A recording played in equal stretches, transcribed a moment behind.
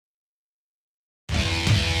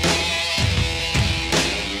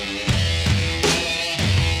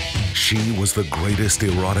was the greatest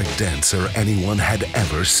erotic dancer anyone had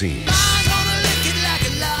ever seen.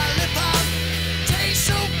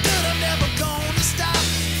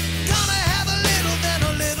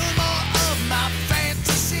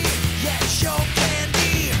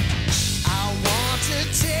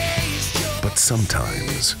 But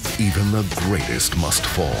sometimes, even the greatest must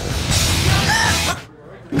fall.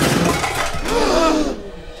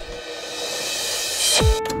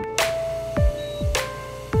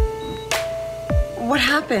 What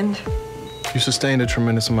happened? You sustained a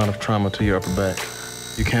tremendous amount of trauma to your upper back.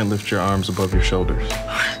 You can't lift your arms above your shoulders.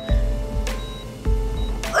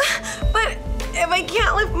 But if I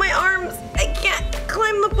can't lift my arms, I can't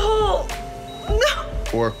climb the pole.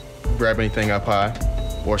 No. Or grab anything up high,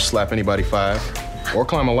 or slap anybody 5, or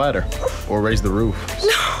climb a ladder, or raise the roof,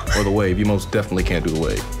 or the wave. You most definitely can't do the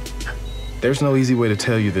wave. There's no easy way to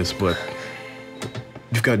tell you this, but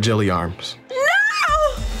you've got jelly arms.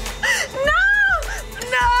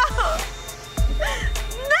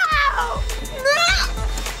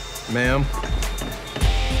 Ma'am?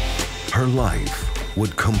 Her life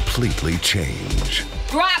would completely change.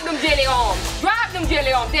 Drop them jelly arms. Drop them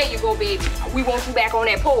jelly arms. There you go, baby. We want you back on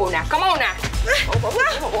that pole now. Come on now.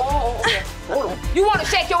 Hold on. You want to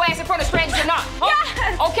shake your ass in front of strangers or not? Huh?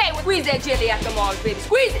 Yes. Okay, well, squeeze that jelly out them arms, baby.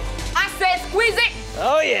 Squeeze it. I said squeeze it.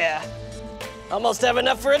 Oh, yeah. Almost have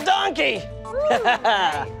enough for a donkey.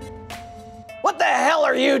 What the hell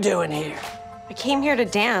are you doing here? I came here to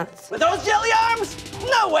dance. With those jelly arms?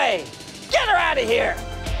 No way! Get her out of here!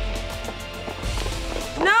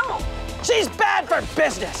 No! She's bad for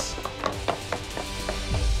business!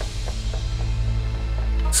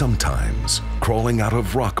 Sometimes, crawling out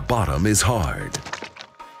of rock bottom is hard.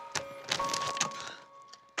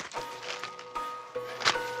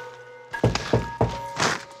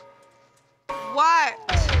 What?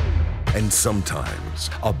 And sometimes,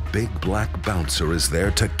 a big black bouncer is there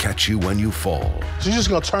to catch you when you fall. So you're just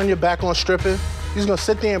gonna turn your back on stripping? You're just gonna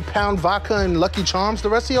sit there and pound vodka and Lucky Charms the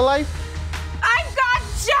rest of your life? I've got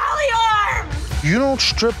jelly arms! You don't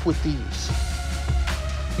strip with these.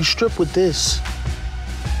 You strip with this.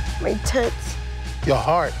 My tits. Your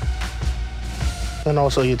heart. And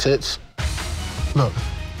also your tits. Look,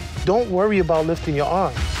 don't worry about lifting your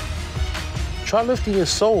arms. Try lifting your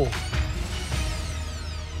soul.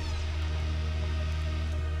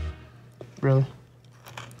 Really?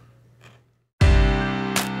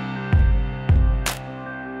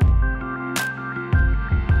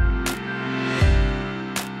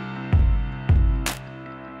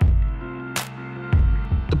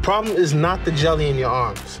 The problem is not the jelly in your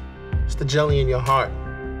arms. It's the jelly in your heart.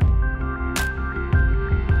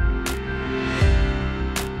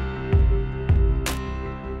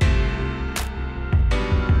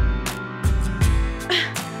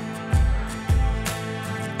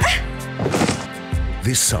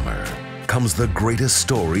 This summer comes the greatest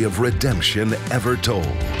story of redemption ever told.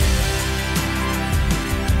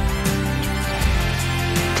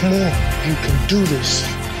 Come on, you can do this.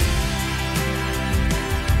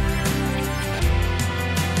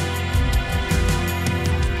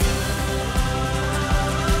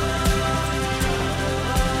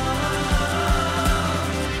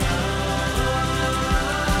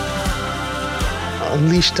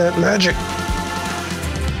 Unleash that magic.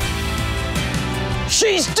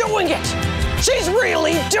 She's doing it! She's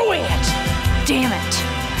really doing it! Damn it.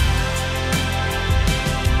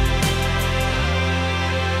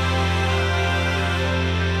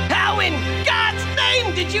 How in God's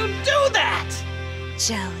name did you do that?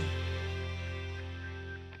 Jelly.